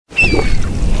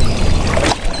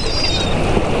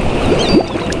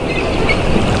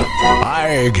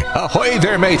Ahoy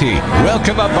there, matey.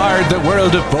 Welcome aboard the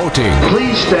world of boating.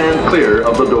 Please stand clear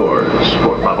of the doors.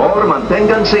 Por favor,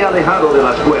 manténganse alejado de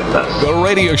las puertas. The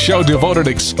radio show devoted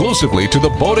exclusively to the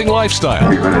boating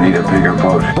lifestyle. You're going to need a bigger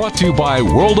boat. Brought to you by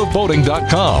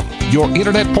worldofboating.com, your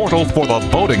internet portal for the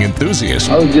boating enthusiast.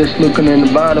 I was just looking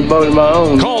into buying a boat of my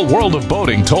own. Call World of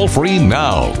Boating toll-free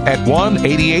now at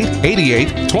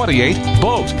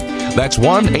 1-888-88-28-BOAT. That's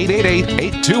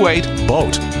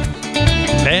 1-888-828-BOAT.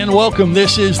 And welcome.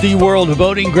 This is the World of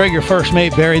Boating. Greg, your first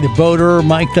mate, Barry the boater,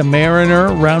 Mike the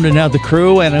mariner, rounding out the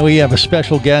crew. And we have a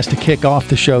special guest to kick off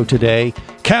the show today.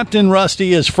 Captain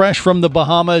Rusty is fresh from the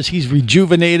Bahamas. He's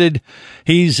rejuvenated.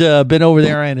 He's been over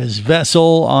there in his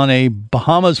vessel on a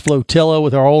Bahamas flotilla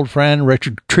with our old friend,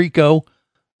 Richard Trico.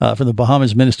 From the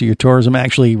Bahamas Ministry of Tourism.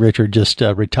 Actually, Richard just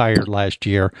retired last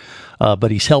year,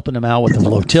 but he's helping him out with the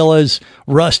flotillas.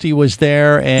 Rusty was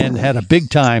there and had a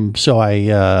big time, so I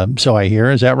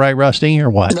hear. Is that right, Rusty, or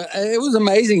what? It was an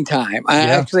amazing time.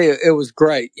 Actually, it was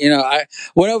great. You know, I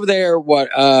went over there,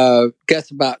 guess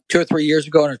about 2 or 3 years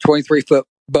ago on a 23-foot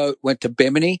boat, went to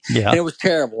Bimini, and it was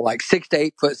terrible, like 6 to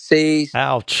 8 foot seas.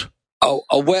 Ouch.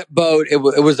 A wet boat. It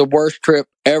was the worst trip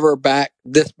ever back.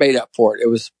 This made up for it. It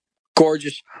was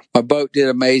gorgeous. My boat did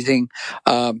amazing.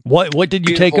 What did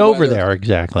you take over there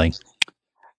exactly?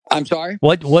 I'm sorry?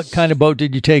 What kind of boat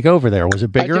did you take over there? Was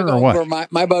it bigger or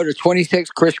what? My boat is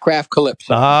 26 Chris Craft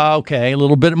Calypso. Ah, okay. A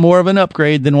little bit more of an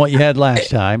upgrade than what you had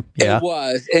last time. Yeah. It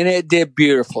was, and it did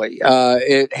beautifully.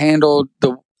 It handled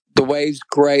the waves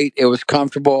great. It was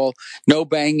comfortable. No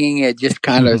banging. It just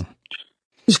kind of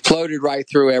just floated right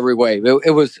through every wave.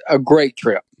 It was a great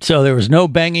trip. So there was no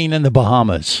banging in the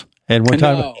Bahamas. And we're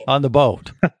talking on the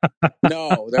boat.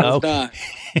 No, there was not.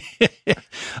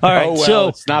 All right. So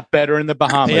it's not better in the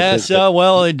Bahamas. Yeah.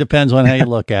 So, it depends on how you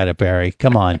look at it, Barry.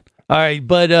 Come on. All right.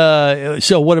 But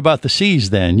so what about the seas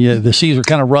then? The seas were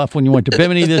kind of rough when you went to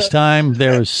Bimini this time.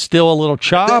 There was still a little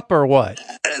chop or what?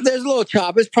 There's a little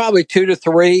chop. It's probably 2 to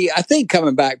 3. I think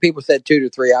coming back, people said 2 to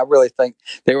 3. I really think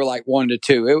they were like 1 to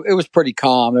 2. It was pretty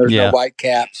calm. There was no white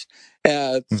caps.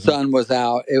 Sun was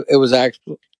out. It was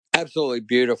actually absolutely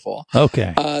beautiful.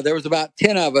 Okay. There was about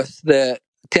 10 of us 10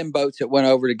 boats that went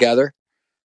over together.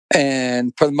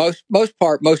 And for the most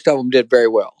part, most of them did very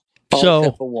well.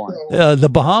 So the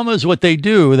Bahamas, what they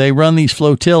do, they run these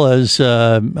flotillas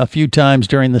a few times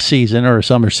during the season or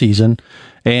summer season.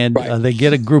 And they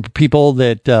get a group of people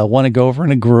that want to go over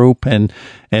in a group and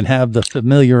have the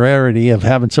familiarity of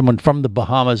having someone from the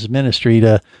Bahamas ministry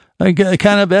to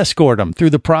kind of escort them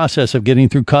through the process of getting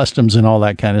through customs and all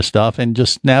that kind of stuff and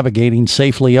just navigating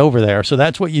safely over there. So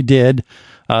that's what you did.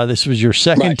 This was your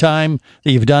second time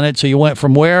that you've done it. So you went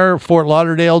from where? Fort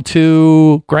Lauderdale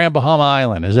to Grand Bahama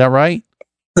Island. Is that right?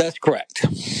 That's correct.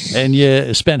 And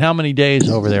you spent how many days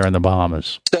over there in the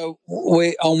Bahamas? So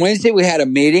on Wednesday, we had a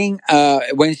meeting,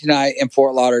 Wednesday night in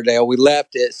Fort Lauderdale. We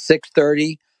left at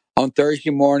 6:30 on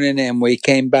Thursday morning and we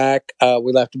came back.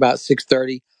 We left about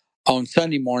 6:30 on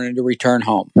Sunday morning to return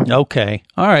home. Okay.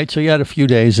 All right. So you had a few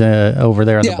days over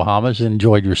there in the Bahamas and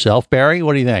enjoyed yourself. Barry,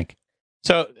 what do you think?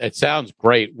 So it sounds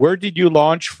great. Where did you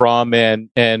launch from? And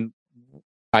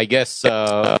I guess,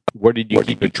 where did you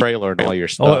keep your trailer and all your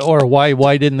stuff? Or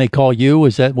why didn't they call you?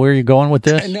 Is that where you're going with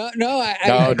this? No,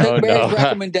 I took Barry's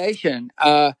recommendation.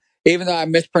 Even though I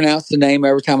mispronounce the name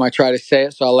every time I try to say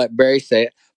it, so I'll let Barry say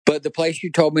it. But the place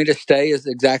you told me to stay is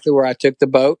exactly where I took the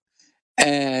boat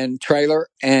and trailer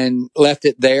and left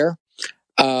it there.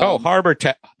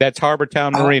 That's Harbor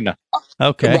Town Marina.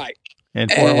 Okay. Right. In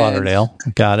Fort Lauderdale.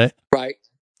 Got it. Right.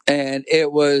 And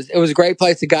it was a great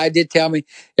place. The guy did tell me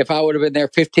if I would have been there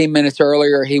 15 minutes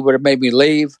earlier, he would have made me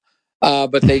leave.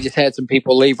 But they just had some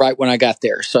people leave right when I got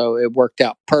there. So it worked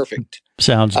out perfect.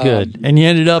 Sounds good. And you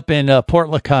ended up in Port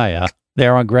Lacaya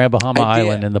there on Grand Bahama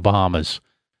Island in the Bahamas.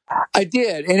 I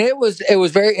did. And it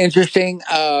was very interesting.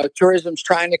 Tourism's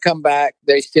trying to come back.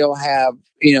 They still have,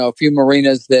 a few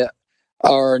marinas that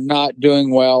are not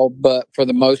doing well, but for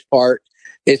the most part,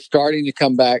 it's starting to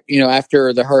come back,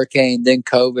 after the hurricane, then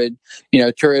COVID,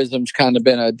 tourism's kind of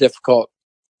been a difficult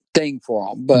thing for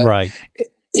them, but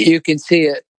you can see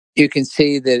it. You can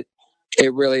see that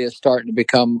it really is starting to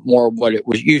become more what it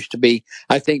used to be,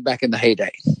 I think, back in the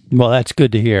heyday. Well, that's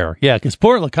good to hear. Yeah, because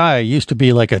Port Lacaya used to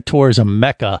be like a tourism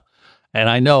mecca, and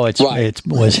I know it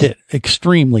was hit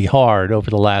extremely hard over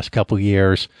the last couple of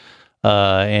years.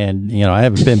 And I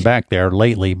haven't been back there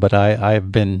lately, but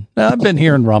I've been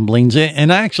hearing rumblings,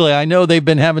 and actually I know they've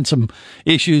been having some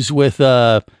issues with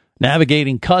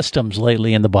navigating customs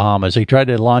lately in the Bahamas. They tried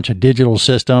to launch a digital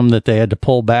system that they had to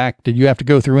pull back. Did you have to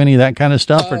go through any of that kind of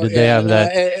stuff, or did they have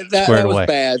that squared away?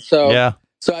 That was bad.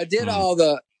 So I did all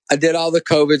the I did all the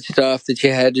COVID stuff that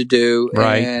you had to do.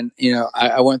 Right. And,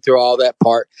 I went through all that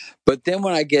part. But then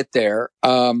when I get there,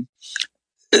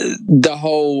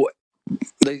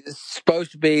 it's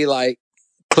supposed to be like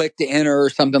click to enter or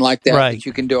something like that Right. that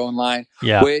you can do online,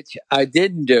 Yeah. which I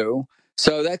didn't do.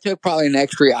 So that took probably an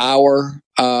extra hour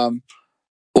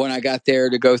when I got there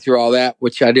to go through all that,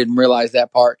 which I didn't realize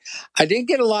that part. I didn't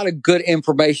get a lot of good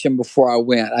information before I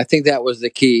went. I think that was the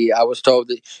key. I was told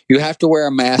that you have to wear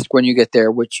a mask when you get there,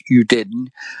 which you didn't.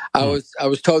 I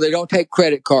was told they don't take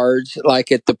credit cards like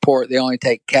at the port. They only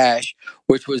take cash,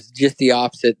 which was just the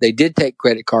opposite. They did take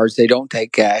credit cards. They don't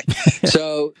take cash.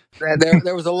 So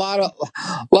there was a lot of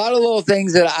little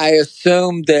things that I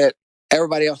assumed that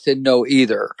everybody else didn't know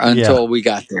either until we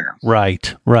got there.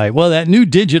 Right. Well, that new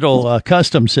digital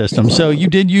custom system. So you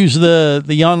did use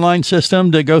the online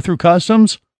system to go through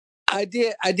customs? I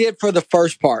did for the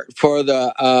first part, for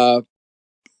the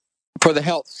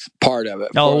health part of it.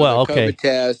 Oh, for well, the okay. COVID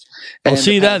test. Well, and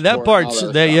see the that passport part's and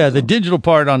all that stuff. the digital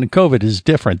part on the COVID is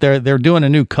different. They're doing a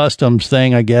new customs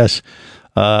thing, I guess,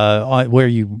 where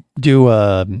you do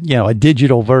a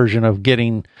digital version of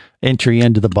getting entry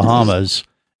into the Bahamas.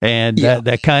 And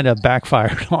that kind of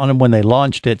backfired on them when they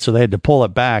launched it, so they had to pull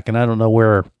it back. And I don't know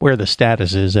where the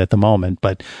status is at the moment,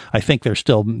 but I think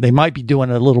they might be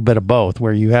doing a little bit of both,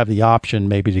 where you have the option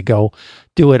maybe to go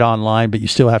do it online, but you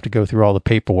still have to go through all the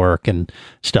paperwork and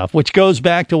stuff, which goes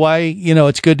back to why,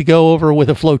 it's good to go over with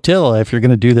a flotilla if you're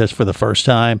going to do this for the first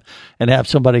time and have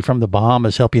somebody from the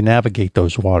Bahamas help you navigate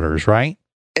those waters, right?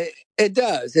 It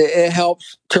does. It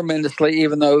helps tremendously,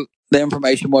 even though the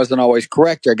information wasn't always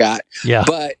correct I got. Yeah.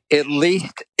 But at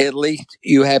least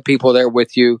you had people there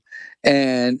with you,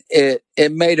 and it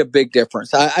made a big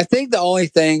difference. I think the only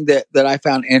thing that I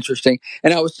found interesting,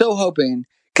 and I was so hoping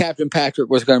Captain Patrick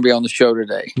was going to be on the show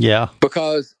today. Yeah.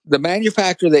 Because the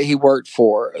manufacturer that he worked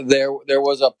for, there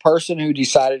was a person who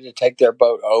decided to take their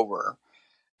boat over.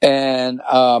 And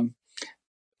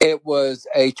it was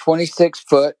a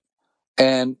 26-foot,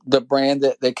 and the brand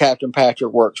that Captain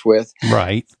Patrick works with.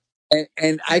 Right.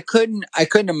 And I couldn't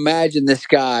imagine this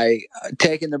guy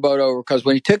taking the boat over, because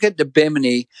when he took it to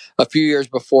Bimini a few years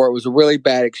before, it was a really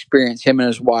bad experience. Him and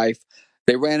his wife,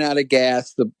 they ran out of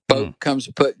gas. The boat comes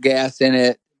to put gas in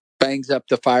it, bangs up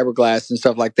the fiberglass and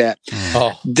stuff like that.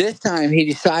 Oh. This time he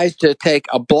decides to take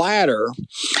a bladder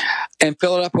and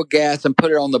fill it up with gas and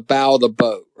put it on the bow of the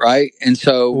boat, right? And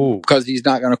so, because he's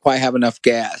not going to quite have enough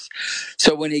gas.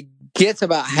 So when he gets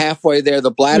about halfway there,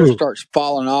 the bladder starts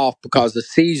falling off because the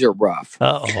seas are rough.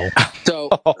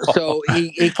 So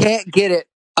he can't get it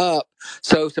up.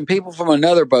 So some people from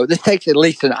another boat, this takes at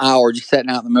least an hour just sitting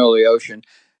out in the middle of the ocean,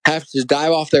 have to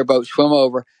dive off their boat, swim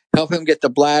over, help him get the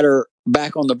bladder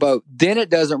back on the boat. Then it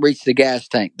doesn't reach the gas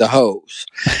tank, the hose.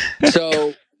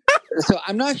 So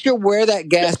I'm not sure where that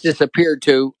gas disappeared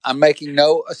to. I'm making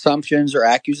no assumptions or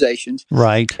accusations.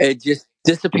 Right. It just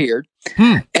disappeared.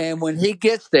 And when he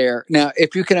gets there, now,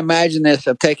 if you can imagine this,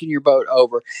 of taking your boat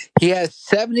over, he has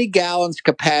 70 gallons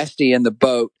capacity in the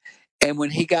boat. And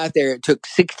when he got there, it took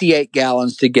 68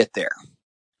 gallons to get there.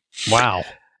 Wow.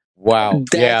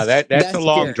 That's a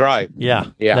long scary. drive. Yeah.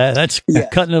 That's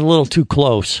cutting it a little too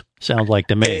close, sounds like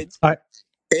to me.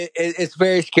 It's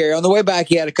very scary. On the way back,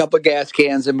 he had a couple of gas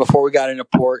cans, and before we got into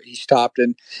port, he stopped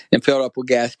and filled up with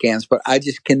gas cans. But I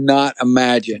just cannot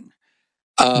imagine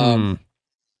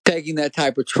taking that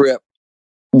type of trip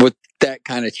with that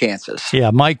kind of chances. Yeah,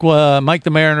 Mike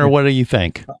the Mariner, what do you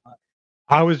think?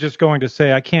 I was just going to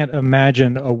say, I can't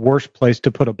imagine a worse place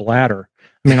to put a bladder.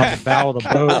 I mean, on the bow of the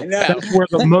boat, that's where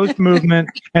the most movement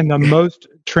and the most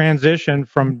transition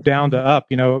from down to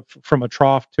up, from a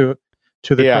trough to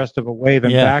the crest of a wave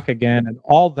and back again, and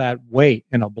all that weight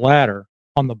in a bladder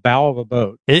on the bow of a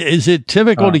boat. Is it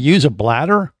typical to use a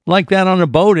bladder like that on a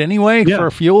boat anyway for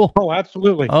fuel? Oh,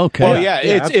 absolutely. Okay.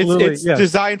 Well, it's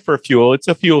designed for fuel. It's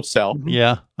a fuel cell.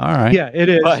 Yeah. All right. Yeah, it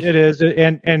is. It is,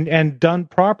 and done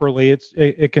properly,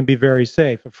 it can be very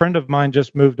safe. A friend of mine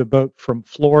just moved a boat from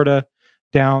Florida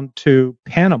down to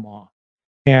Panama,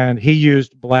 and he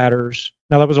used bladders.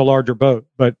 Now that was a larger boat,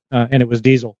 but and it was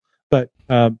diesel. But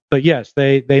yes,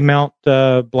 they mount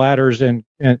bladders,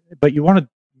 but you want to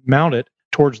mount it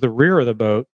towards the rear of the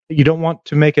boat. You don't want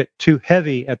to make it too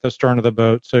heavy at the stern of the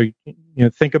boat. So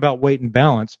think about weight and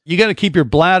balance. You got to keep your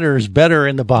bladders better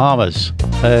in the Bahamas.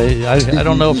 I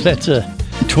don't know if that's a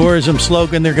tourism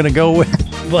slogan they're going to go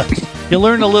with, but you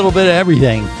learn a little bit of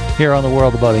everything here on the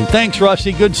World of Boating. Thanks,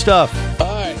 Rusty. Good stuff. All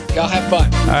right, y'all have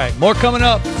fun. All right, more coming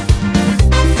up.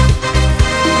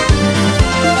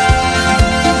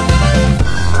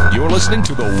 You're listening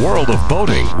to the World of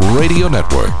Boating Radio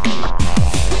Network.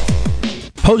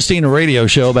 Hosting a radio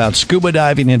show about scuba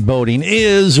diving and boating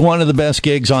is one of the best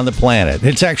gigs on the planet.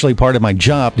 It's actually part of my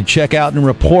job to check out and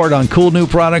report on cool new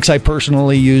products I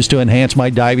personally use to enhance my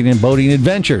diving and boating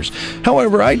adventures.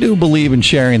 However, I do believe in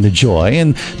sharing the joy,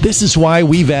 and this is why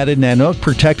we've added Nanook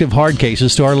protective hard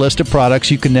cases to our list of products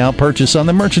you can now purchase on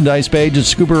the merchandise page at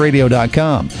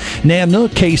scubaradio.com.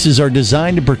 Nanook cases are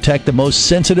designed to protect the most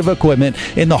sensitive equipment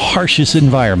in the harshest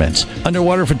environments.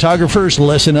 Underwater photographers,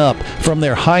 listen up. From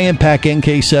their high-impact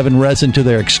NK7 resin to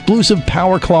their exclusive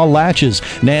Power Claw latches,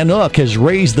 Nanook has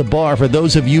raised the bar for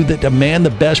those of you that demand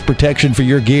the best protection for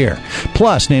your gear.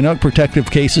 Plus, Nanook protective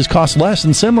cases cost less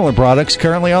than similar products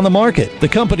currently on the market. The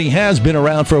company has been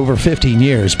around for over 15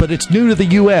 years, but it's new to the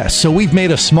U.S., so we've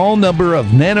made a small number of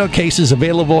Nanook cases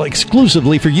available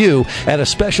exclusively for you at a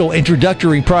special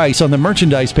introductory price on the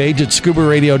merchandise page at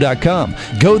scubaradio.com.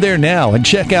 Go there now and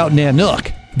check out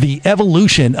Nanook, the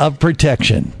evolution of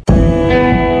protection.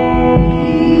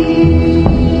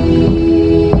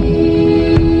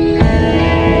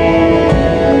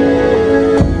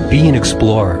 Be an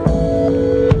explorer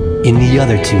in the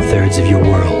other 2/3 of your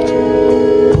world.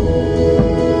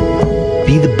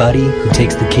 Be the buddy who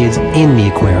takes the kids in the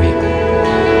aquarium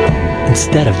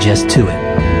instead of just to it.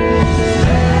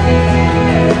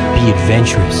 Be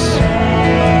adventurous.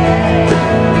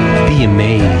 Be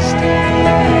amazed.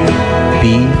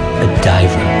 Be a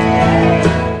diver.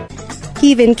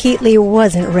 Even Keatley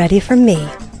wasn't ready for me,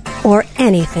 or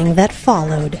anything that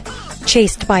followed.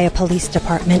 Chased by a police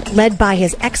department led by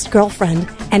his ex-girlfriend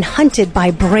and hunted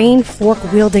by brain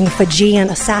fork-wielding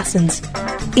Fijian assassins,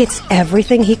 it's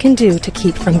everything he can do to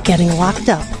keep from getting locked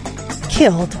up,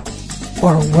 killed,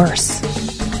 or worse.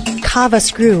 Kava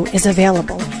Screw is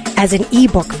available as an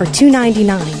ebook for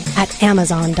 $2.99 at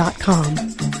Amazon.com.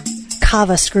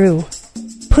 Kava Screw.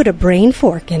 Put a brain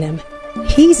fork in him.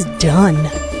 He's done.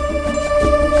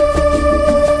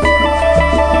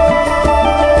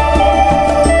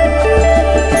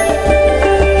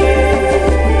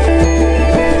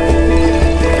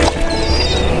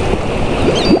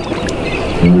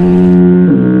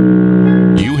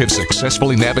 You have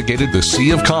successfully navigated the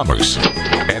Sea of Commerce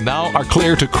and now are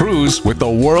clear to cruise with the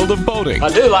World of Boating. I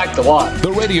do like the water.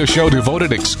 The radio show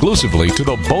devoted exclusively to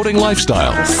the boating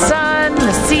lifestyle. The sun,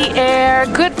 the sea air,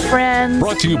 good friends.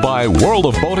 Brought to you by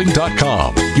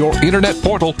worldofboating.com, your internet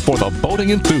portal for the boating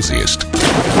enthusiast.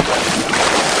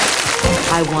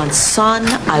 I want sun,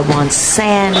 I want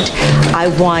sand, I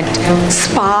want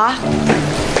spa.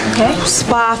 Okay.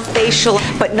 Spa, facial,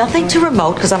 but nothing too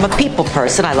remote because I'm a people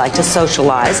person. I like to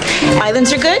socialize.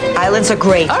 Islands are good? Islands are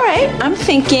great. All right, I'm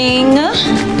thinking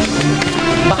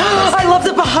Bahamas. I love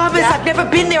the Bahamas. I've never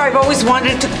been there. I've always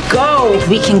wanted to go.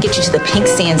 we can get you to the Pink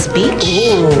Sands Beach.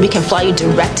 Ooh. We can fly you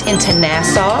direct into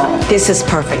Nassau. This is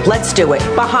perfect. Let's do it.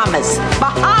 Bahamas.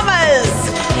 Bahamas!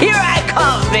 Here I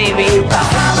come, baby.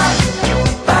 Bahama,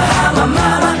 Bahama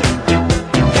mama.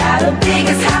 Got the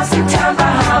biggest house in town,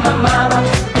 Bahama mama.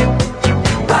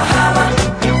 Bahama,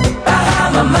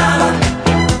 Bahama mama.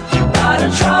 All the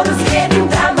troubles getting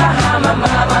down, Bahama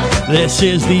mama. This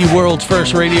is the world's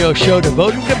first radio show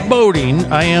devoted to boating.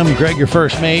 I am Greg, your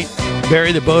first mate.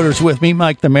 Barry the Boater's with me,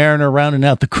 Mike the Mariner, rounding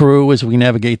out the crew as we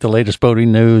navigate the latest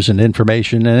boating news and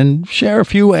information and share a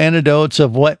few anecdotes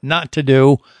of what not to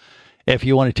do if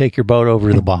you want to take your boat over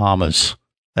to the Bahamas.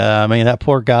 I mean, that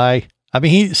poor guy. I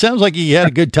mean, he sounds like he had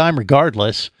a good time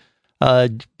regardless.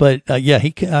 But yeah,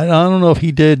 I don't know if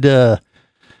he did.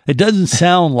 It doesn't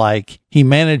sound like he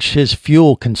managed his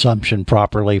fuel consumption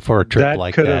properly for a trip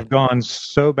like that. That could have gone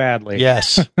so badly.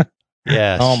 Yes.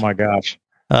 Yes. Oh my gosh.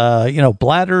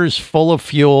 Bladders full of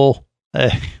fuel.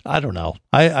 I don't know.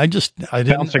 I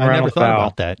never thought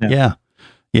about that. Yeah.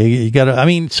 You gotta, I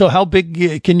mean, so how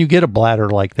big can you get a bladder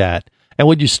like that? And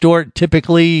would you store it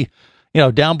typically,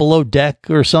 down below deck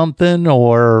or something,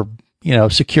 or,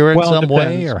 secure it some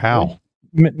way, or how?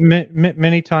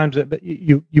 Many times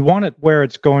you want it where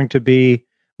it's going to be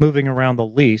moving around the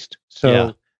least.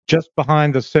 So just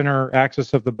behind the center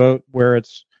axis of the boat where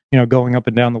it's, going up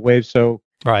and down the waves. So,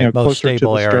 right, most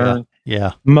stable area. Stern.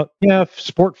 Yeah.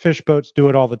 Sport fish boats do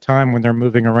it all the time when they're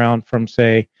moving around from,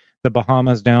 say, the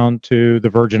Bahamas down to the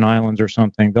Virgin Islands or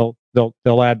something.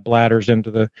 They'll add bladders into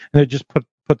and they just put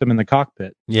them in the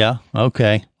cockpit. Yeah.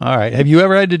 Okay. All right. Have you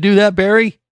ever had to do that,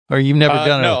 Barry? Or you've never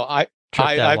done it? No,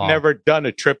 I've never done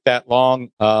a trip that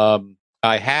long.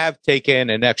 I have taken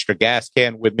an extra gas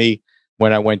can with me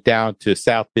when I went down to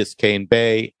South Biscayne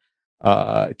Bay,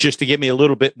 just to give me a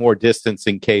little bit more distance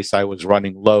in case I was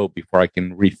running low before I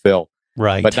can refill.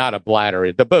 Right. But not a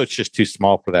bladder. The boat's just too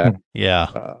small for that. Yeah.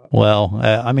 I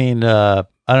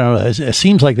don't know. It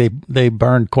seems like they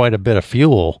burned quite a bit of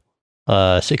fuel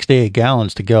 6 to 8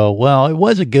 gallons to go. Well, it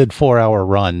was a good 4-hour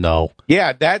run, though.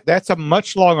 Yeah, that's a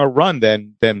much longer run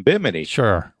than Bimini.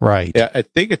 Sure, right. Yeah, I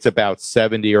think it's about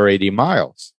 70 or 80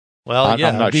 miles. Well, I'm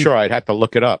not sure. I'd have to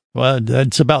look it up. Well,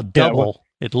 it's about double,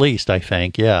 at least, I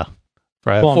think. Yeah.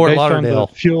 Right. Well, Fort based on Lauderdale.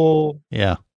 the fuel.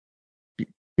 Yeah.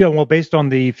 Yeah, well, based on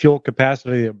the fuel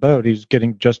capacity of the boat, he's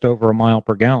getting just over a mile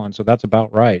per gallon, so that's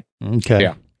about right.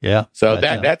 Okay. Yeah. So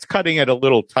that's cutting it a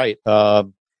little tight.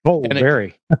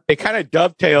 Very. It kind of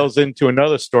dovetails into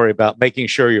another story about making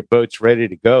sure your boat's ready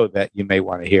to go that you may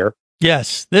want to hear.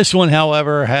 Yes. This one,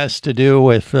 however, has to do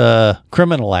with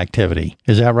criminal activity.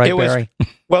 Is that right, Barry?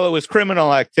 Well, it was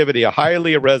criminal activity. A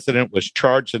Hialeah resident was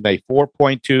charged in a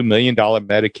 $4.2 million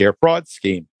Medicare fraud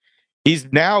scheme.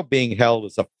 He's now being held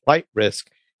as a flight risk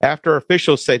after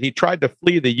officials said he tried to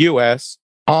flee the U.S.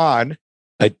 on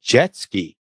a jet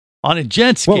ski. On a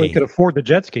jet ski? Well, he could afford the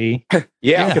jet ski.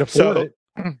 Yeah. He could afford it.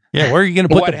 Yeah, where are you going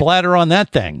to put the bladder on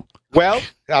that thing? Well,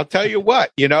 I'll tell you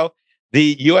what,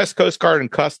 the U.S. Coast Guard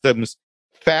and Customs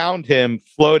found him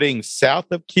floating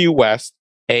south of Key West,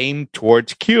 aimed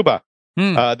towards Cuba.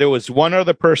 There was one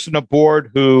other person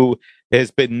aboard who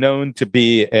has been known to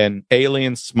be an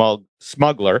alien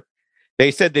smuggler.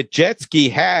 They said the jet ski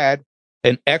had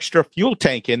an extra fuel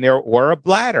tank in there or a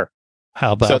bladder.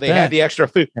 How about that? So they had the extra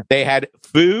food. They had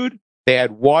food, they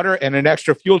had water, and an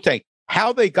extra fuel tank.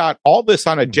 How they got all this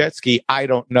on a jet ski, I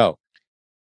don't know.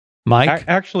 Mike?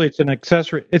 Actually, it's an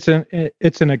accessory. It's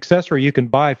an accessory you can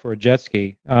buy for a jet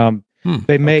ski.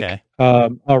 They make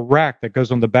a rack that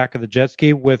goes on the back of the jet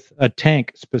ski with a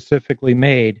tank specifically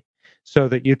made so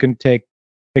that you can take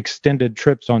extended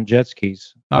trips on jet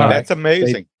skis. That's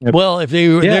amazing. Well, if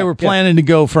they were planning to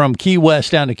go from Key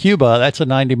West down to Cuba, that's a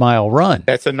 90-mile run.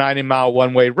 That's a 90-mile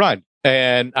one-way run.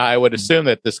 And I would assume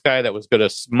that this guy that was going to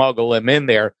smuggle him in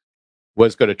there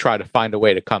was going to try to find a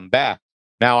way to come back.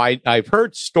 Now, I've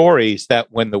heard stories that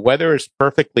when the weather is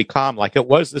perfectly calm, like it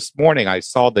was this morning, I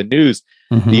saw the news,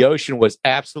 the ocean was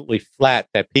absolutely flat,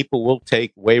 that people will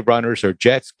take wave runners or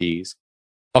jet skis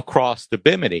across the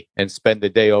Bimini and spend the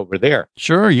day over there.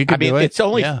 Sure, you can do it. It's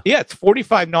only, it's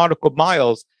 45 nautical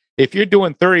miles. If you're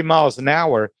doing 30 miles an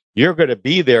hour, you're going to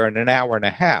be there in an hour and a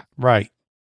half. Right.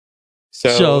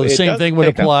 So the same thing would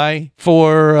apply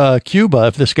for Cuba.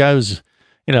 If this guy was,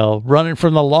 running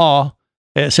from the law,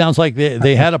 it sounds like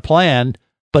they had a plan,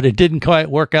 but it didn't quite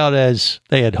work out as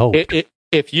they had hoped.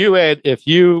 If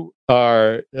you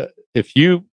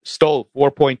stole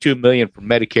 $4.2 million from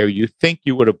Medicare, you think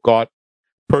you would have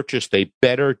purchased a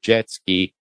better jet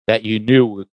ski that you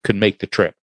knew could make the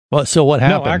trip. Well, so what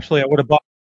happened? No, actually, I would have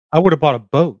bought a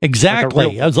boat.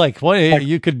 Exactly. I was like,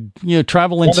 you could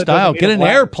travel in style. Get an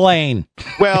airplane.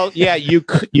 Well, yeah, you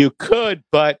could,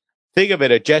 but think of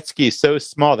it, a jet ski is so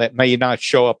small that may not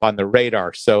show up on the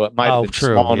radar. So it might have been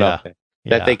small enough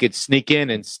that they could sneak in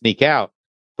and sneak out.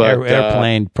 But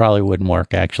airplane probably wouldn't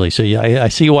work, actually. So yeah, I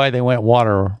see why they went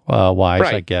water wise,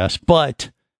 I guess.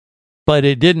 But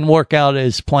it didn't work out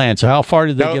as planned. So how far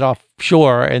did they get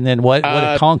offshore? And then what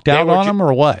it conked out on them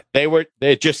or what?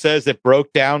 It just says it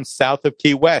broke down south of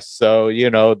Key West. So,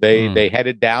 they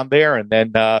headed down there and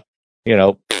then,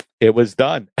 it was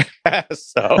done.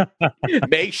 So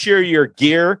make sure your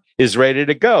gear is ready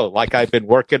to go. Like I've been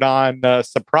working on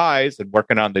Surprise and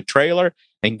working on the trailer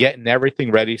and getting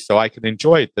everything ready so I can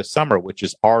enjoy it this summer, which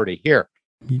is already here.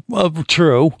 Well,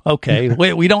 true. Okay.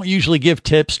 we don't usually give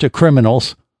tips to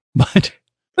criminals, but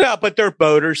they're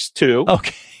boaters too.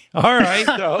 Okay. All right.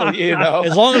 So,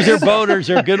 as long as they're boaters,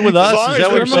 they're good with us. Is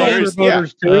that what you're saying?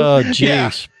 Boaters too. Oh,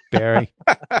 jeez, Barry.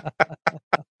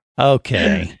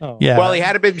 Okay. Yeah. Well, he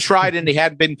hadn't been tried and he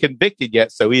hadn't been convicted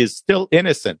yet, so he is still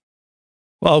innocent.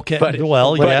 Well, okay.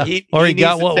 He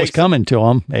got what was coming to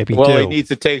him, maybe. Well, too. He needs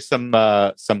to take some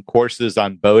courses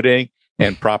on boating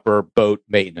and proper boat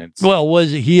maintenance. Well, was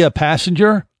he a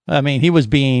passenger? I mean, he was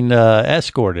being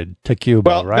escorted to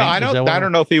Cuba, right? No, I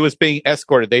don't know if he was being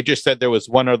escorted. They just said there was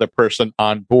one other person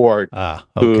on board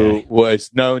who was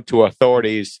known to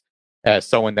authorities as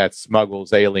someone that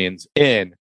smuggles aliens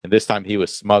in. And this time he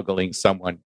was smuggling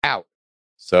someone out.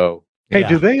 So, hey,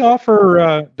 do they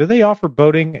offer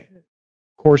boating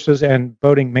courses and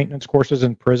boating maintenance courses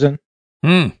in prison?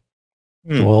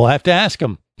 We'll have to ask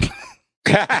them.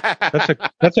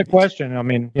 That's a question. I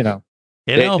mean,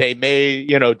 they may,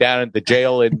 down in the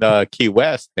jail in Key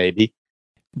West, maybe.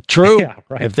 True. Yeah,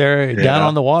 right. If they're down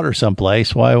on the water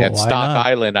someplace, why Stock not?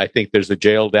 Island, I think there's a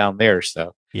jail down there.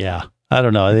 So yeah. I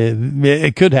don't know.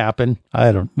 It could happen.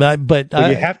 I don't. But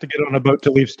you have to get on a boat to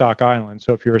leave Stock Island.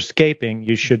 So if you're escaping,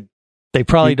 you should. They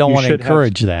probably don't want to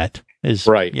encourage that.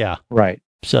 Right. Yeah. Right.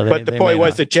 So but the point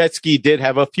was the jet ski did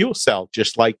have a fuel cell,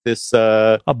 just like this.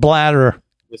 A bladder.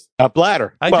 A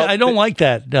bladder. I don't like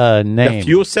that name. The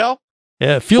fuel cell?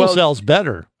 Yeah, fuel cell's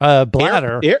better.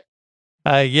 Bladder.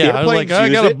 I was like, I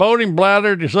got a boating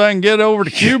bladder so I can get over to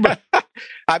Cuba.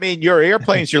 I mean, your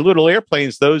little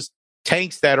airplanes, those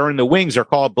tanks that are in the wings are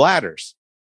called bladders.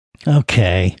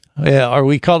 Okay. Yeah, or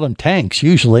we call them tanks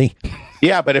usually.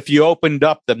 Yeah, but if you opened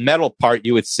up the metal part,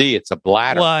 you would see it's a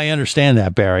bladder. Well, I understand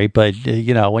that, Barry, but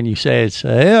when you say it's,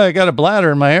 I got a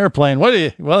bladder in my airplane. When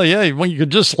you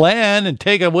could just land and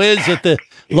take a whiz at the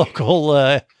local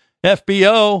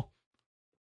FBO.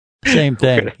 Same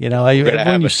thing.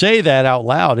 When you say that out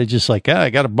loud, it's just like,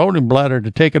 I got a boating bladder to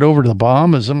take it over to the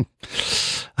Bahamas.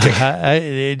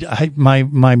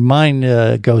 My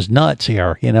mind goes nuts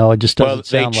here. It just doesn't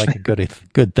sound like a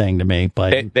good thing to me.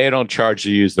 But they don't charge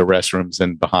to use the restrooms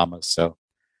in Bahamas, so.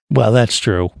 Well, that's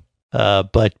true.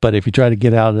 But if you try to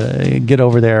get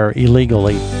over there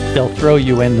illegally, they'll throw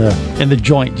you in the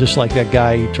joint, just like that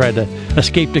guy who tried to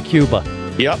escape to Cuba.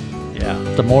 Yep. Yeah.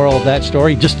 The moral of that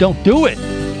story: just don't do it.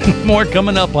 More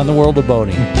coming up on the World of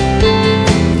Boating.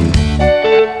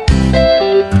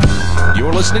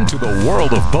 You're listening to the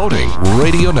World of Boating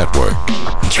Radio Network.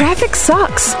 Traffic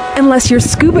sucks, unless you're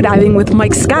scuba diving with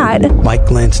Mike Scott. Mike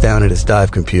glanced down at his dive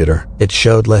computer. It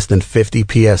showed less than 50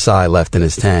 psi left in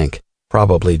his tank.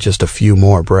 Probably just a few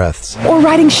more breaths. Or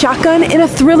riding shotgun in a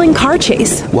thrilling car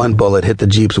chase. One bullet hit the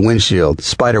Jeep's windshield,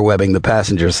 spiderwebbing the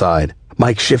passenger side.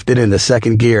 Mike shifted into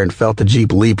second gear and felt the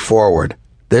Jeep leap forward.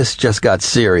 This just got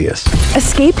serious.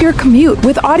 Escape your commute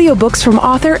with audiobooks from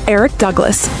author Eric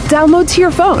Douglas. Download to your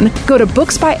phone. Go to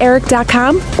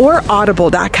booksbyeric.com or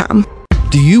audible.com.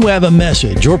 Do you have a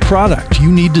message or product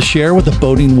you need to share with the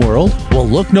boating world? Well,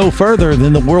 look no further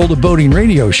than the World of Boating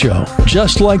Radio Show.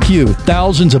 Just like you,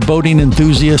 thousands of boating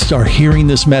enthusiasts are hearing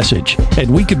this message,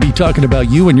 and we could be talking about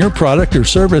you and your product or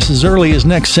service as early as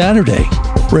next Saturday.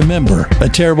 Remember, a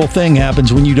terrible thing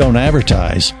happens when you don't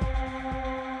advertise.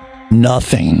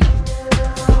 Nothing.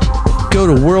 Go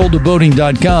to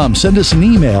worldofboating.com, send us an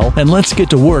email, and let's get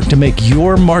to work to make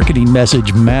your marketing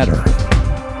message matter.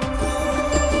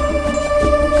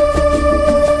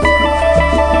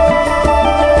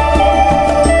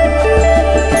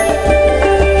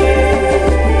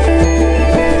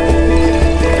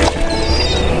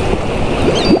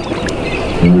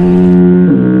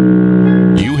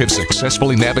 You have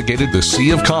successfully navigated the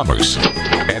Sea of Commerce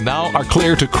and now are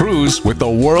clear to cruise with the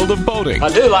World of Boating. I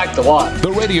do like the water.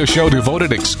 The radio show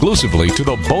devoted exclusively to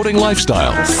the boating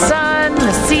lifestyle. The sun,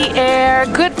 the sea air,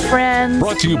 good friends.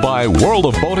 Brought to you by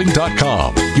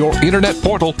worldofboating.com, your internet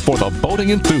portal for the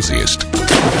boating enthusiast.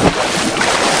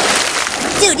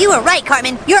 Dude, you were right,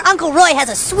 Cartman. Your Uncle Roy has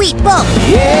a sweet boat.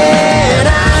 Yeah, and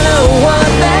I know what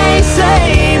they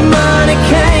say. Money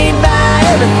can't buy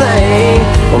everything.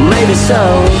 Well, maybe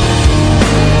so,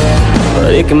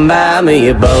 but it can buy me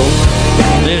a boat.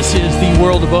 This is the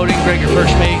World of Boating. Greg, your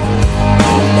first mate.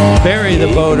 Barry the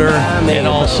boater. And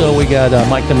also we got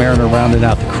Mike the Mariner rounding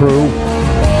out the crew.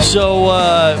 So,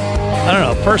 I don't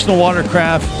know, personal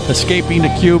watercraft, escaping to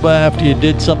Cuba after you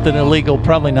did something illegal,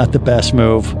 probably not the best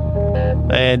move.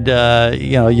 And,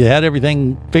 you had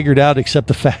everything figured out except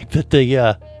the fact that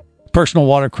the personal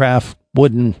watercraft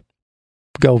wouldn't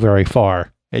go very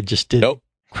far. It just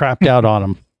crapped out on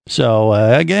him. So,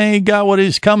 again, he got what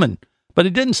is coming. But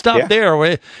it didn't stop there.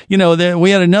 We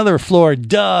had another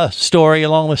Florida story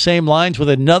along the same lines with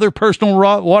another personal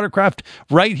watercraft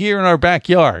right here in our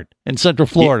backyard in Central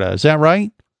Florida. Is that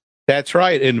right? That's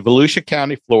right. In Volusia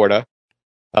County, Florida,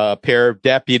 a pair of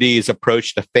deputies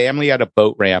approached a family at a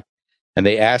boat ramp, and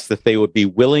they asked if they would be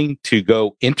willing to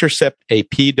go intercept a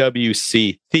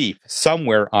PWC thief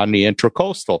somewhere on the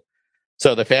Intracoastal.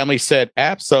 So the family said,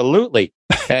 absolutely.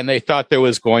 And they thought there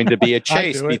was going to be a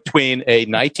chase between a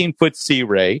 19-foot Sea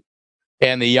Ray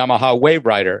and the Yamaha Wave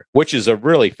Rider, which is a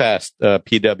really fast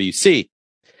PWC.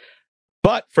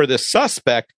 But for the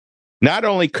suspect, not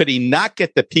only could he not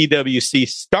get the PWC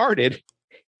started,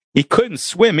 he couldn't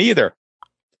swim either.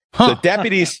 The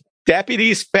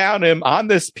deputies found him on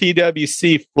this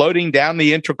PWC floating down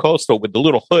the Intracoastal with the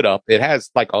little hood up. It has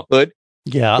like a hood.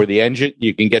 Yeah. For the engine,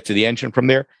 you can get to the engine from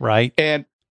there. Right. And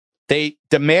they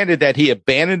demanded that he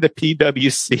abandon the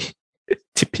PWC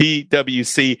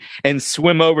and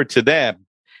swim over to them.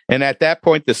 And at that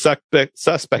point, the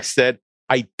suspect said,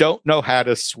 I don't know how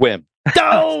to swim.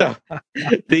 No! So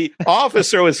the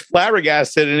officer was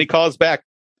flabbergasted and he calls back,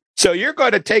 so you're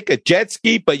going to take a jet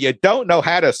ski, but you don't know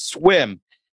how to swim.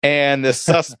 And the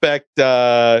suspect,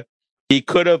 he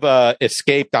could have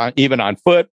escaped even on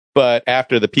foot. But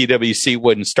after the PWC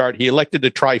wouldn't start, he elected to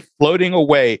try floating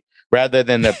away rather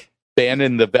than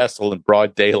abandon the vessel in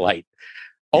broad daylight.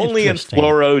 Only in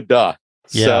Florida.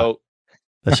 Yeah. So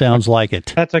that sounds like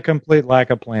it. That's a complete lack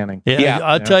of planning. Yeah,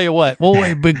 I'll tell you what. Well,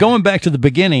 wait, but going back to the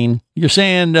beginning, you're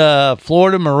saying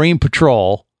Florida Marine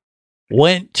Patrol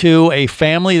went to a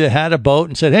family that had a boat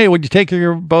and said, "Hey, would you take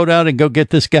your boat out and go get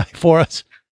this guy for us?"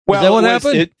 Well, is that what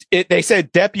happened? They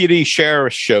said deputy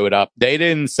sheriffs showed up. They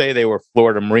didn't say they were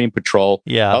Florida Marine Patrol.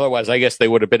 Yeah. Otherwise, I guess they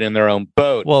would have been in their own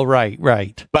boat. Well,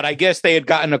 right. But I guess they had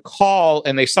gotten a call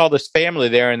and they saw this family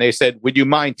there and they said, "Would you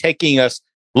mind taking us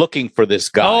looking for this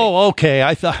guy?" Oh, okay.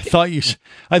 I thought,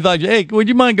 hey, would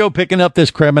you mind go picking up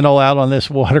this criminal out on this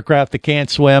watercraft that can't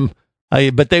swim?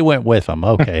 But they went with them.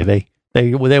 Okay,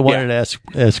 they wanted to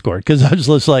escort, because I was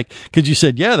just like, because you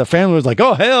said, yeah, the family was like,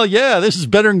 oh hell yeah, this is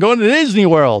better than going to Disney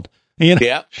World. You know?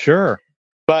 Yeah, sure.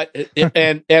 But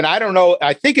and I don't know.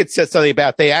 I think it said something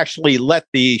about they actually let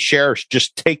the sheriffs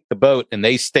just take the boat and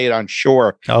they stayed on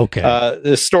shore. Okay,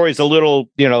 the story's a little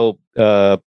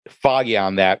foggy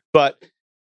on that, but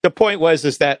the point was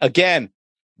is that, again,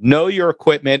 know your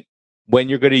equipment when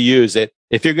you're going to use it.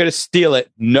 If you're going to steal it,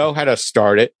 know how to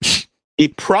start it.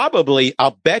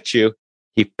 I'll bet you,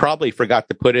 he probably forgot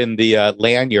to put in the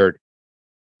lanyard.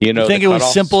 You think it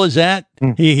was simple as that?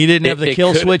 He didn't have the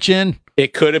kill switch in?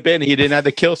 It could have been. He didn't have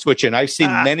the kill switch in. I've seen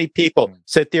many people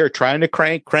sit there trying to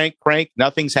crank.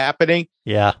 Nothing's happening.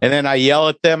 Yeah. And then I yell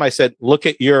at them. I said, look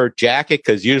at your jacket,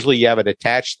 because usually you have it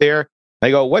attached there.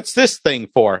 They go, what's this thing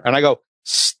for? And I go,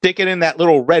 stick it in that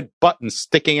little red button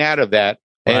sticking out of that,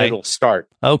 and it'll start.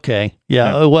 Okay.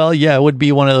 Yeah. Well, yeah, it would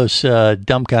be one of those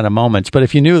dumb kind of moments. But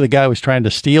if you knew the guy was trying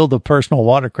to steal the personal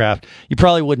watercraft, you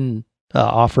probably wouldn't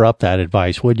offer up that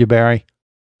advice, would you, Barry?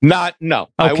 No. Okay.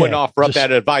 I wouldn't offer up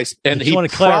that advice. And he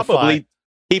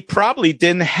probably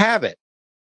didn't have it.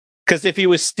 Because if he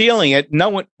was stealing it,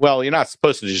 you're not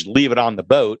supposed to just leave it on the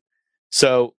boat.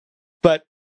 So, but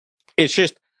it's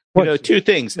just, two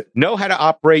things. Know how to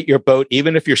operate your boat,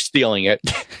 even if you're stealing it.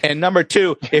 And number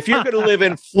two, if you're going to live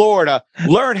in Florida,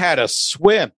 learn how to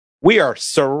swim. We are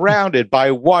surrounded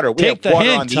by water. We have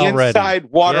water on the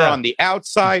inside, water on the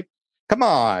outside. Come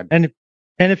on. And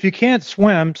if you can't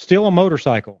swim, steal a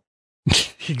motorcycle.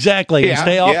 Exactly. And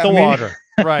stay off the water.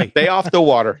 Right. Stay off the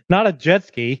water. Not a jet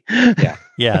ski. Yeah.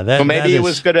 Yeah. Well, maybe he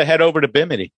was going to head over to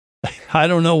Bimini. I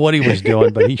don't know what he was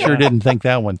doing, but he sure didn't think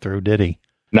that one through, did he?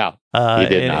 No, he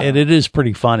did not. And it is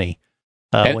pretty funny.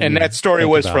 And that story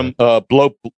was from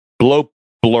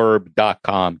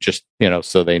blowblurb.com, just,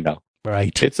 so they know.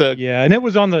 Right. And it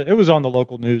was on the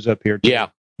local news up here too. Yeah.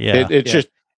 Yeah. Just.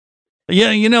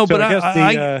 Yeah, So but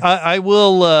I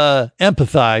will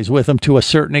empathize with them to a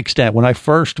certain extent. When I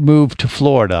first moved to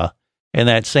Florida, in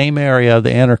that same area, the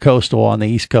Intercoastal on the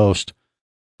East Coast,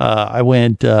 I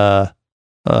went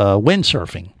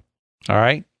windsurfing. All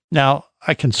right. Now,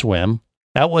 I can swim.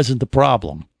 That wasn't the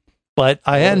problem. But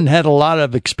I hadn't had a lot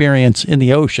of experience in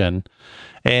the ocean.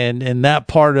 And in that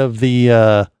part of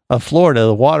the of Florida,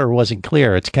 the water wasn't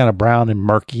clear. It's kind of brown and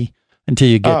murky until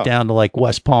you get down to like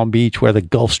West Palm Beach, where the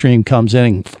Gulf Stream comes in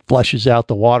and flushes out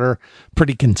the water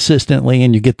pretty consistently,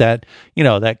 and you get that,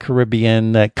 that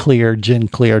Caribbean, that clear, gin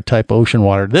clear type ocean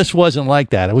water. This wasn't like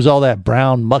that. It was all that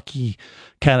brown, mucky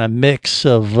kind of mix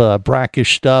of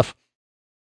brackish stuff,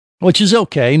 which is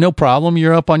okay, no problem.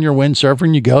 You're up on your windsurfer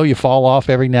and you fall off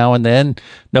every now and then,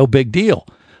 no big deal.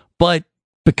 But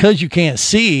because you can't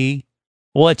see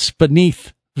what's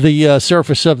beneath the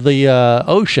surface of the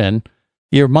ocean,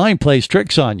 your mind plays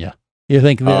tricks on you. You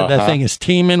think that thing is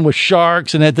teeming with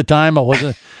sharks, and at the time I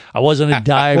wasn't a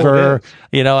diver.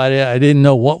 I didn't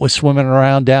know what was swimming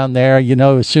around down there.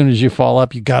 As soon as you fall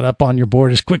up, you got up on your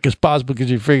board as quick as possible because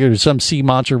you figured there's some sea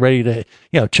monster ready to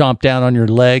chomp down on your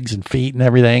legs and feet and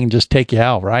everything and just take you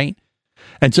out, right?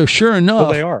 And so, sure enough,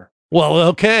 well, they are. Well,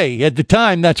 okay. At the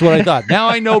time, that's what I thought. Now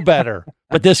I know better.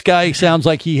 But this guy sounds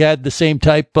like he had the same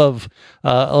type of,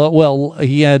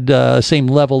 he had same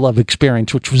level of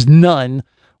experience, which was none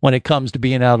when it comes to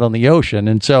being out on the ocean.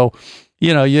 And so,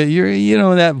 you're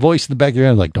that voice in the back of your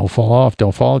head, like, don't fall off,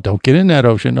 don't get in that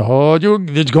ocean. Oh,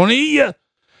 it's going to eat you.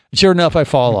 Sure enough, I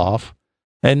fall off,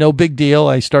 and no big deal.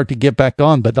 I start to get back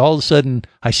on, but all of a sudden,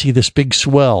 I see this big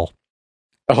swell.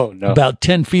 Oh, no. About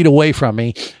 10 feet away from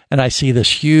me, and I see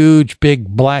this huge, big,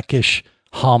 blackish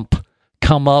hump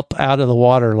come up out of the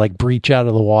water, like breach out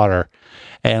of the water.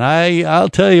 And I'll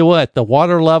tell you what, the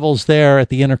water levels there at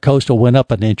the Intercoastal went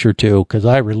up an inch or two, because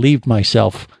I relieved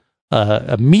myself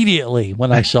immediately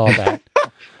when I saw that.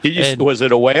 Was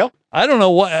it a whale? I don't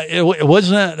know what it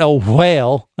wasn't a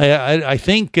whale. I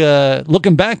think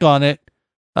looking back on it,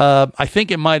 I think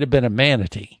it might have been a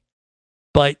manatee.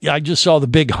 But I just saw the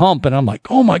big hump, and I'm like,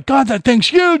 oh my God, that thing's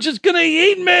huge. It's going to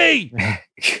eat me.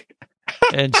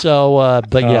 And so,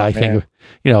 but yeah, I think,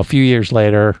 a few years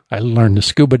later, I learned to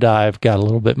scuba dive, got a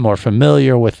little bit more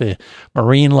familiar with the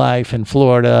marine life in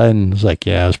Florida, and was like,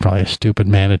 yeah, it was probably a stupid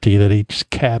manatee that eats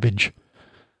cabbage.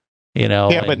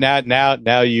 Yeah, but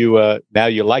now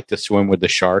you like to swim with the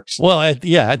sharks. Well, at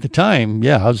the time,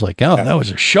 I was like, oh, that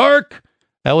was a shark.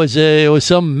 It was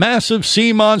some massive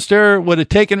sea monster. Would have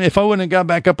taken, if I wouldn't have got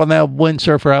back up on that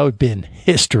windsurfer, I would have been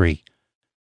history.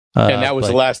 And that was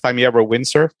the last time you ever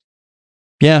windsurfed?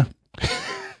 Yeah,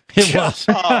 it was.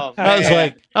 Oh, I was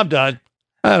like, I'm done.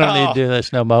 I don't need to do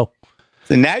this no more.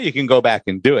 So now you can go back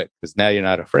and do it because now you're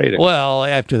not afraid of it. Well,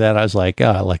 after that, I was like,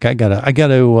 I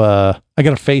gotta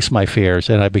face my fears,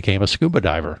 and I became a scuba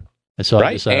diver. And so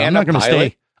I decided, I'm not going to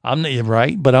stay.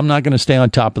 But I'm not going to stay on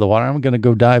top of the water. I'm going to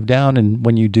go dive down, and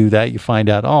when you do that, you find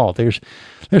out, there's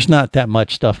not that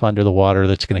much stuff under the water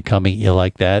that's going to come eat you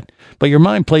like that. But your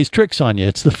mind plays tricks on you.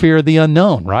 It's the fear of the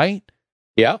unknown, right?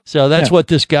 Yeah. So that's what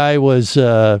this guy was.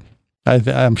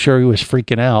 I'm sure he was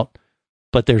freaking out.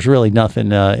 But there's really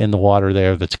nothing in the water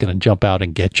there that's going to jump out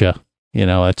and get you.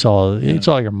 It's all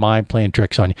your mind playing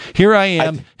tricks on you. Here I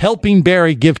am helping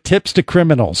Barry give tips to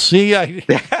criminals. See,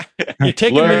 you're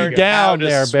taking me down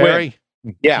there, swim. Barry.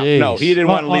 Yeah, Jeez. no, he didn't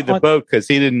want to leave the boat because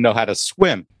he didn't know how to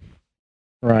swim.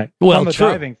 Right. Well, on the true.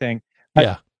 diving thing.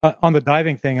 Yeah. On the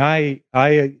diving thing, I'm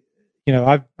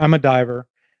a diver,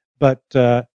 but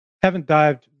haven't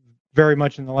dived very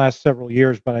much in the last several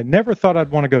years. But I never thought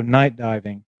I'd want to go night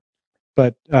diving.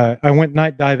 But I went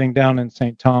night diving down in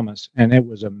St. Thomas, and it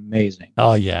was amazing.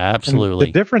 Oh, yeah, absolutely.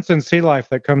 And the difference in sea life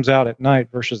that comes out at night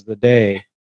versus the day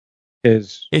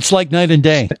it's like night and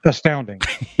day. Astounding.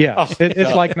 Yeah,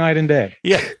 it's like night and day.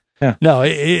 Yeah. No,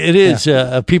 it is.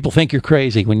 Yeah. People think you're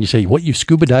crazy when you say, what, you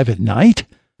scuba dive at night?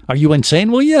 Are you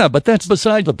insane? Well, yeah, but that's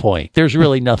beside the point. There's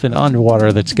really nothing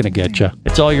underwater that's going to get you.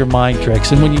 It's all your mind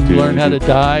tricks. And when you learn how to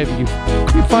dive, you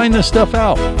find this stuff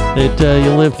out. That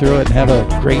you live through it and have a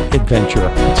great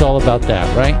adventure. It's all about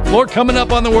that, right? More coming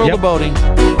up on the World of Boating.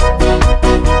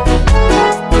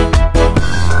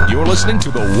 You're listening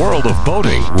to the World of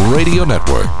Boating Radio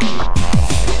Network.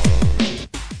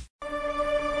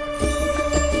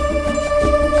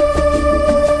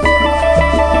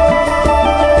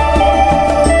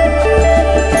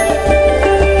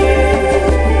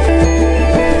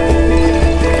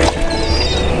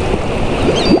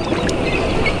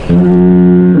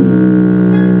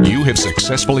 You have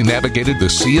successfully navigated the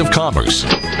Sea of Commerce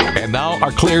and now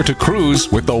are clear to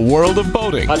cruise with the World of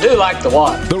Boating. I do like the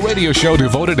water. The radio show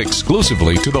devoted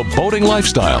exclusively to the boating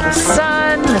lifestyle. The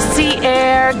sun, the sea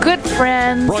air, good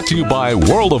friends. Brought to you by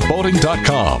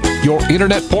worldofboating.com, your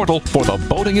internet portal for the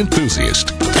boating enthusiast.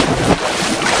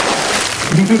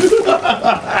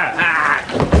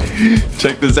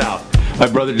 Check this out. My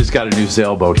brother just got a new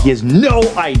sailboat. He has no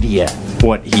idea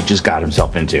what he just got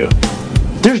himself into.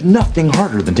 There's nothing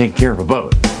harder than taking care of a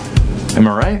boat. Am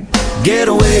I right? Get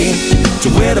away to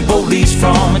where the boat leaves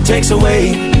from. It takes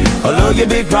away all of your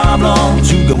big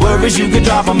problems. You got worries, you can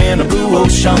drop them in the blue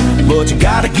ocean. But you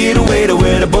gotta get away to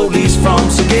where the boat leaves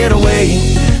from. So get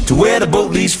away to where the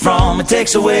boat leaves from. It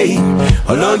takes away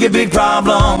all of your big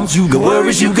problems. You got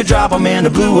worries, you can drop them in the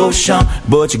blue ocean.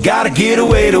 But you gotta get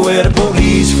away to where the boat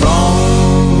leaves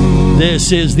from.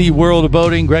 This is the World of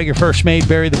Boating. Greg, your first mate,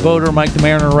 Barry the Boater, Mike the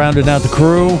Mariner, rounding out the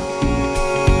crew.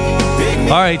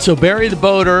 All right, so Barry the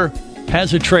Boater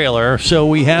has a trailer, so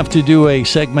we have to do a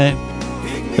segment,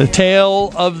 the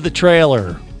tale of the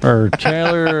trailer, or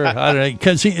trailer, I don't know,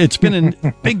 because it's been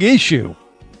a big issue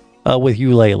with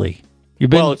you lately.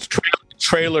 It's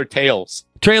Trailer Tales.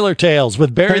 Trailer Tales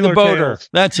with Barry the Boater.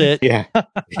 That's it. Yeah.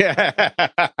 Yeah.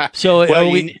 So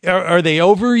are they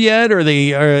over yet? Are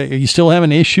you still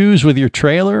having issues with your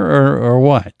trailer or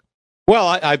what? Well,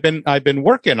 I've been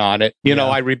working on it. You know,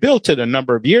 I rebuilt it a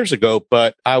number of years ago,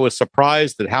 but I was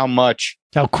surprised at how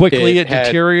quickly it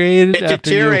deteriorated. It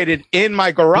deteriorated in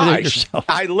my garage.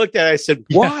 I looked at it, I said,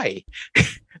 why?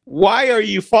 Why are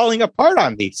you falling apart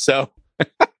on me? So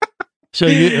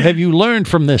have you learned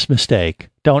from this mistake?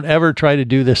 Don't ever try to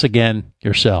do this again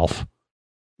yourself.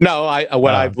 No,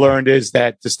 I've learned is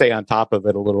that to stay on top of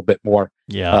it a little bit more,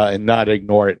 and not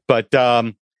ignore it. But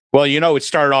it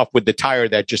started off with the tire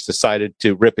that just decided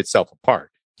to rip itself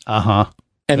apart.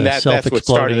 And that's what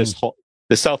started this whole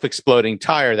the self-exploding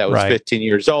tire that was 15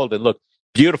 years old and looked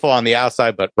beautiful on the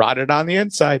outside but rotted on the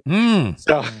inside.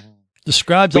 So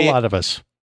describes a lot of us.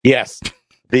 Yes,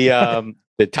 the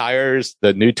tires,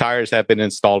 the new tires have been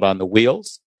installed on the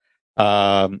wheels.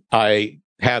 I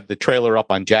have the trailer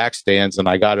up on jack stands and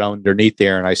I got it underneath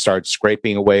there and I started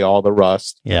scraping away all the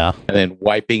rust. Yeah. And then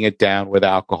wiping it down with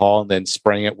alcohol and then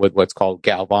spraying it with what's called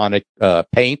galvanic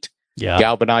paint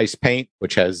galvanized paint,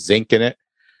 which has zinc in it.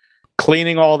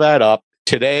 Cleaning all that up.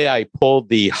 Today I pulled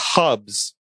the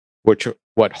hubs, which are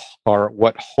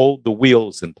what hold the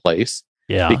wheels in place.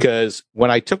 Yeah. Because when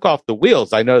I took off the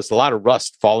wheels, I noticed a lot of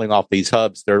rust falling off these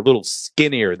hubs. They're a little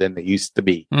skinnier than they used to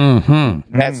be.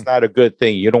 Mm-hmm. That's not a good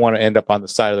thing. You don't want to end up on the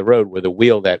side of the road with a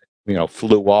wheel that,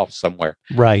 flew off somewhere.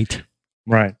 Right.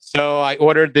 So I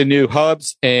ordered the new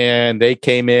hubs and they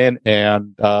came in,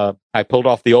 and I pulled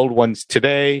off the old ones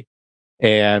today,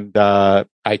 and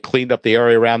I cleaned up the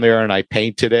area around there and I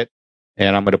painted it.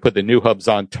 And I'm going to put the new hubs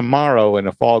on tomorrow. And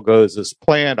if all goes as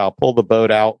planned, I'll pull the boat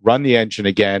out, run the engine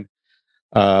again,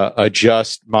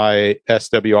 adjust my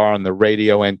SWR on the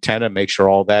radio antenna, make sure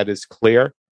all that is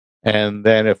clear. And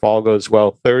then if all goes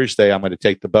well Thursday, I'm going to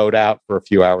take the boat out for a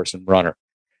few hours and run her.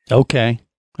 Okay.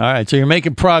 All right. So you're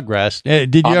making progress.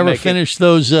 Did you ever finish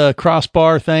those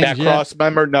crossbar things that yet? Cross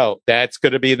member? No, that's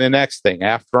going to be the next thing.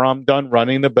 After I'm done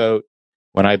running the boat,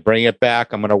 when I bring it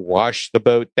back, I'm going to wash the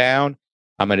boat down.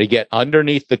 I'm going to get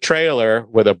underneath the trailer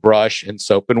with a brush and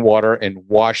soap and water and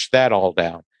wash that all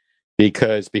down.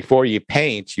 Because before you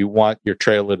paint, you want your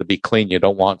trailer to be clean. You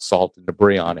don't want salt and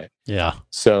debris on it. Yeah.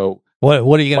 So what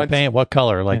are you going to paint? What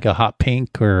color? Like a hot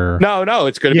pink or? No,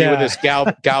 it's going to be with this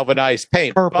galvanized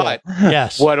paint. Purple. But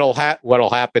yes, what'll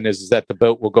happen is that the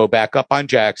boat will go back up on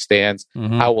jack stands.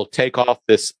 Mm-hmm. I will take off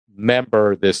this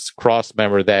cross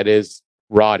member that is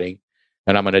rotting,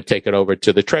 and I'm going to take it over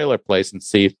to the trailer place and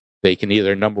see if they can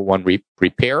either, number one,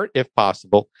 repair it if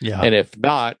possible, and if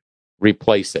not,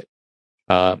 replace it.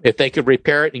 If they could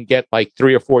repair it and get like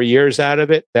 3 or 4 years out of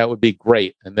it, that would be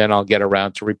great. And then I'll get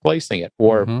around to replacing it.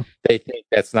 Or if they think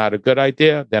that's not a good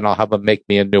idea, then I'll have them make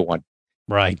me a new one.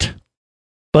 Right.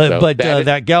 But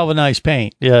that galvanized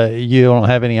paint, you don't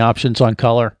have any options on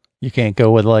color? You can't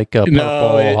go with like a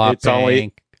purple, hot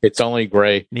pink. It's only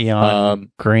gray.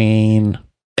 Neon, green.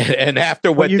 And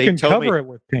after what they told me, you can cover it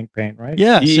with pink paint, right?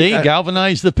 Yeah, see,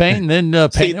 galvanize the paint and then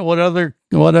paint it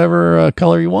whatever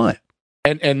color you want.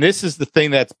 And this is the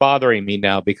thing that's bothering me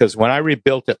now, because when I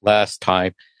rebuilt it last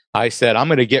time, I said, I'm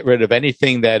going to get rid of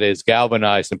anything that is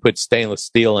galvanized and put stainless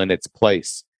steel in its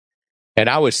place. And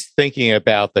I was thinking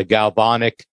about the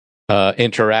galvanic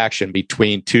interaction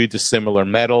between two dissimilar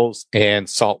metals and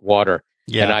salt water.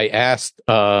 Yeah. And I asked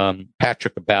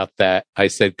Patrick about that. I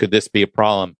said, could this be a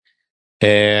problem?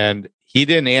 And he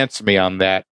didn't answer me on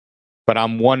that. But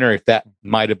I'm wondering if that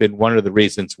might have been one of the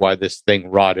reasons why this thing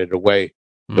rotted away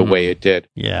the way it did.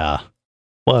 Yeah.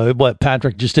 Well, what,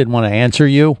 Patrick just didn't want to answer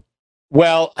you?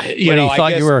 Well, he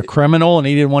thought you were a criminal and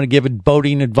he didn't want to give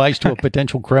boating advice to a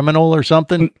potential criminal or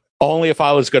something? Only if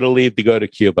I was going to leave to go to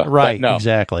Cuba. Right, no.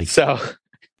 Exactly. So,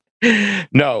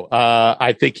 no,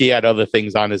 I think he had other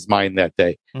things on his mind that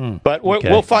day. But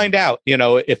we'll find out.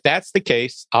 If that's the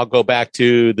case, I'll go back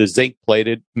to the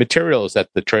zinc-plated materials that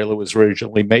the trailer was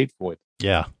originally made for.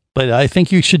 Yeah. But I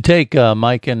think you should take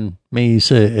Mike and me's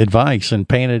advice and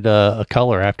paint it a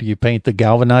color after you paint the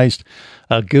galvanized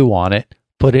goo on it.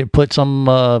 Put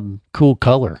some cool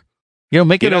color.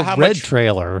 Make it a red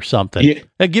trailer or something.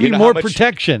 That'd give you more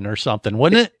protection or something,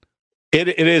 wouldn't it?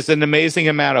 It is an amazing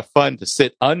amount of fun to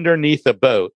sit underneath a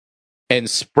boat and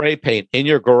spray paint in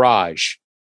your garage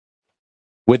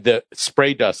with the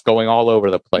spray dust going all over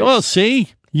the place. Well,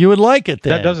 see? You would like it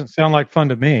then. That doesn't sound like fun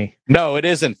to me. No, it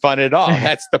isn't fun at all.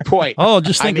 That's the point.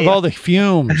 Just think of all the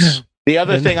fumes. The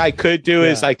other thing I could do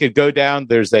is I could go down.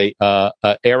 There's a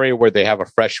area where they have a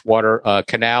freshwater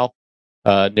canal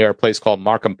near a place called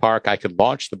Markham Park. I could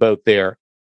launch the boat there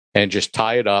and just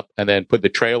tie it up and then put the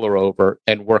trailer over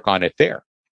and work on it there.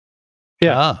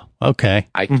 Yeah. Okay.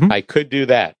 I could do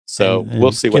that. So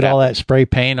we'll see what happens. Get all that spray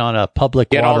paint on a public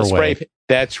waterway.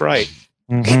 That's right.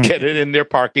 Get it in their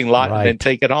parking lot and then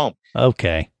take it home.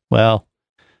 Okay. Well,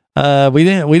 we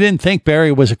didn't think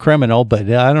Barry was a criminal, but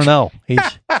I don't know.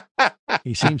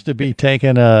 He seems to be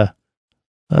taking a.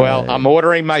 Well, I'm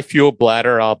ordering my fuel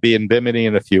bladder. I'll be in Bimini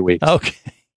in a few weeks. Okay.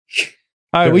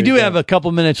 All right. We do have a couple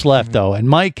minutes left though, and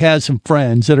Mike has some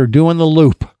friends that are doing the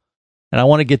loop, and I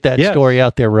want to get that story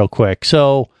out there real quick.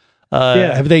 So,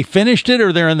 have they finished it,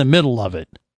 or they're in the middle of it?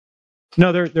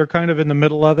 No, they're kind of in the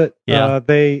middle of it. Yeah.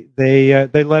 They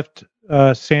left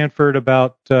Sanford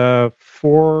about 4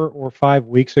 or 5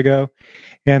 weeks ago,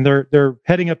 and they're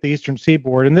heading up the eastern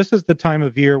seaboard. And this is the time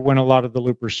of year when a lot of the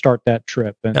loopers start that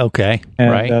trip. And,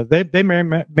 right. They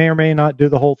may or may not do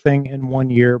the whole thing in 1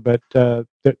 year, but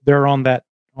they're on that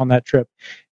trip.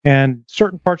 And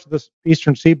certain parts of the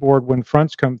eastern seaboard, when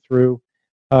fronts come through,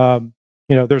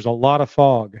 there's a lot of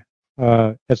fog.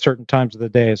 At certain times of the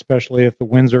day, especially if the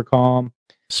winds are calm.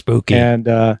 Spooky. And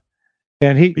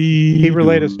he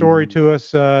relayed a story to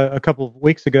us a couple of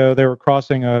weeks ago. They were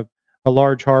crossing a a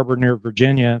large harbor near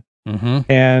Virginia,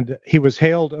 and he was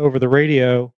hailed over the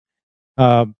radio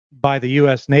by the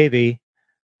U.S. Navy,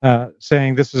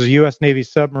 saying, "This is a U.S. Navy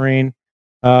submarine.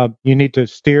 You need to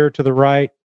steer to the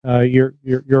right.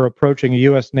 You're approaching a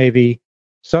U.S. Navy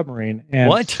submarine."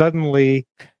 And suddenly,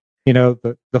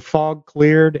 the fog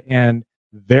cleared, and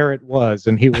there it was,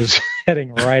 and he was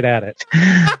heading right at it.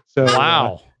 So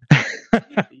wow.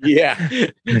 Yeah.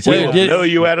 So We'll blow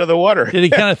you out of the water. Did he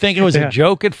kind of think it was a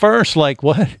joke at first? Like,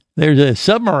 what? There's a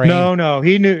submarine. No,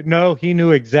 he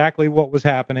knew exactly what was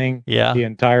happening the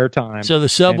entire time. So the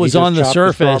sub was on the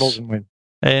surface,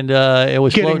 and it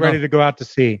was getting ready to go out to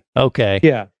sea. Okay.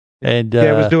 Yeah. And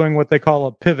it was doing what they call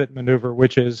a pivot maneuver,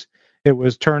 which is it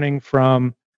was turning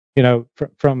from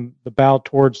from the bow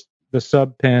towards the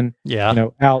sub pin,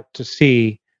 out to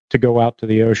sea to go out to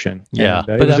the ocean. Yeah.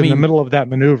 And, it was in the middle of that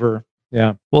maneuver.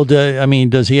 Yeah. Well,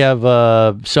 does he have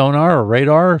sonar or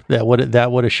radar that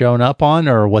would have shown up on,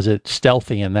 or was it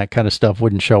stealthy and that kind of stuff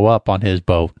wouldn't show up on his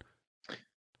boat?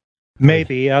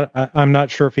 Maybe. I'm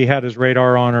not sure if he had his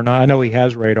radar on or not. I know he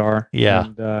has radar. Yeah.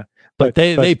 And, but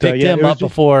they picked him up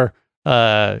before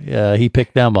he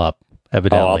picked them up,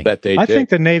 evidently. Oh, I'll bet they did. I think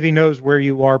the Navy knows where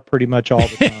you are pretty much all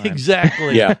the time.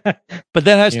 Exactly. Yeah. But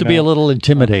that has to be a little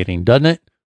intimidating, doesn't it?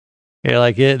 Yeah,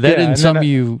 like that isn't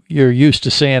something you're used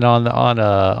to seeing on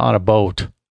a boat,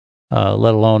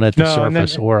 let alone at the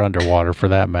surface or underwater, for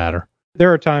that matter.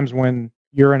 There are times when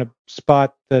you're in a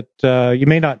spot that you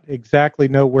may not exactly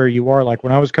know where you are. Like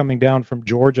when I was coming down from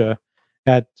Georgia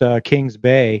at Kings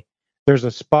Bay, there's a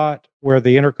spot where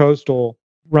the intercoastal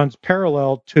runs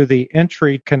parallel to the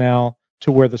entry canal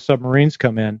to where the submarines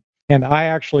come in. And I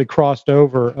actually crossed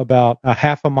over about a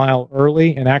half a mile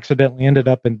early and accidentally ended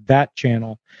up in that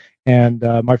channel. And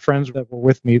my friends that were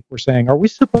with me were saying, "Are we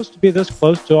supposed to be this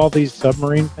close to all these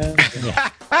submarine pens?"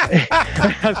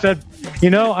 I said,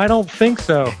 I don't think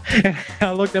so. And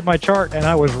I looked at my chart and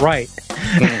I was right.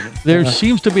 There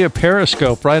seems to be a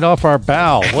periscope right off our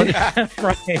bow. What?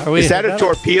 Right. Is that a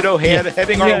torpedo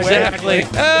heading our way? Exactly.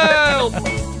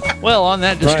 Oh! Well, on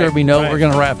that disturbing note, we're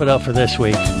going to wrap it up for this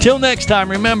week. Till next time,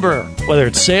 remember, whether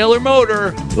it's sail or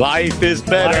motor, life is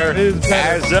better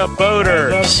as a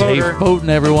boater. Safe boating,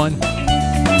 everyone.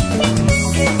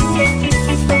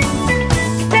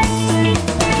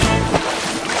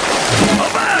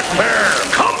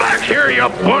 Here, you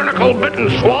barnacle-bitten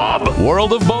swab!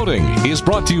 World of Boating is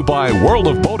brought to you by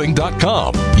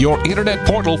worldofboating.com, your internet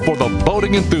portal for the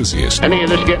boating enthusiast. Any of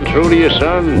this getting through to you,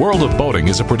 son? World of Boating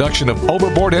is a production of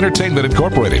Overboard Entertainment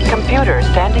Incorporated. Computer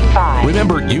standing by.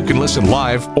 Remember, you can listen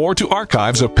live or to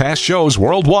archives of past shows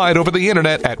worldwide over the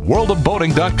internet at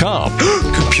worldofboating.com.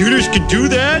 Computers can do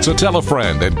that? So tell a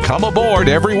friend and come aboard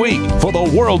every week for the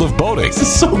World of Boating. This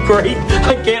is so great.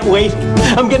 I can't wait.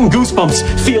 I'm getting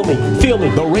goosebumps. Feel me.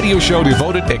 The radio show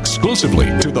devoted exclusively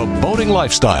to the boating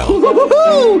lifestyle.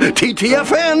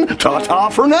 TTFN, ta-ta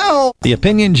for now. The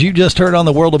opinions you just heard on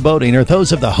the World of Boating are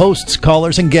those of the hosts,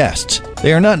 callers, and guests.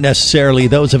 They are not necessarily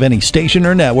those of any station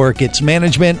or network, its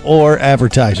management, or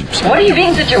advertisers. What are you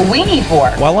being such a weenie for?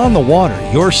 While on the water,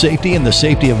 your safety and the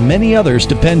safety of many others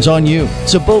depends on you.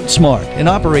 So boat smart and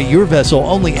operate your vessel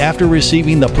only after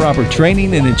receiving the proper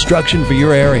training and instruction for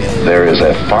your area. There is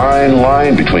a fine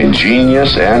line between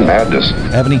genius and madness.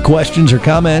 Have any questions or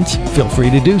comments? Feel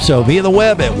free to do so via the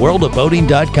web at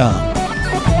worldofboating.com.